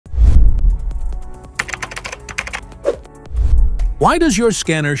Why does your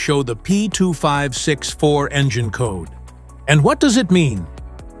scanner show the P2564 engine code? And what does it mean?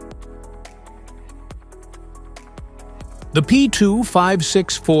 The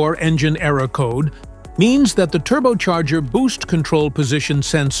P2564 engine error code means that the turbocharger boost control position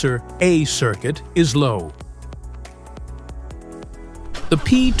sensor A circuit is low. The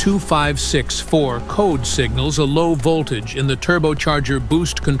P2564 code signals a low voltage in the turbocharger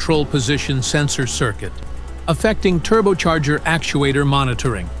boost control position sensor circuit, affecting turbocharger actuator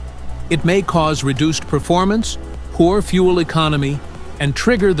monitoring. It may cause reduced performance, poor fuel economy, and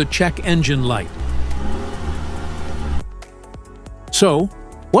trigger the check engine light. So,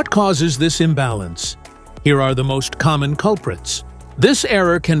 what causes this imbalance? Here are the most common culprits. This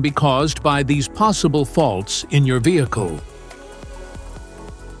error can be caused by these possible faults in your vehicle.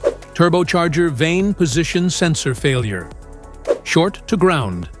 Turbocharger vane position sensor failure. Short to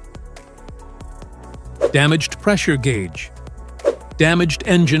ground. Damaged pressure gauge. Damaged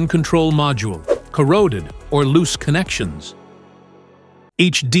engine control module. Corroded or loose connections.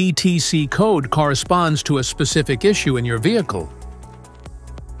 Each DTC code corresponds to a specific issue in your vehicle.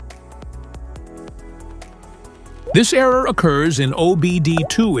 This error occurs in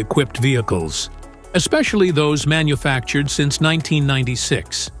OBD2-equipped vehicles, especially those manufactured since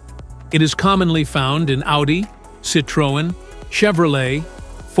 1996. It is commonly found in Audi, Citroën, Chevrolet,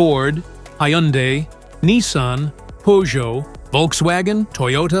 Ford, Hyundai, Nissan, Peugeot, Volkswagen,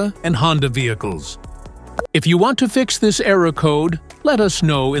 Toyota, and Honda vehicles. If you want to fix this error code, let us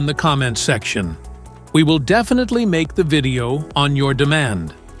know in the comments section. We will definitely make the video on your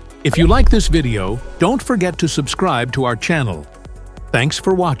demand. If you like this video, don't forget to subscribe to our channel. Thanks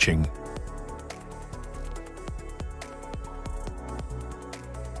for watching.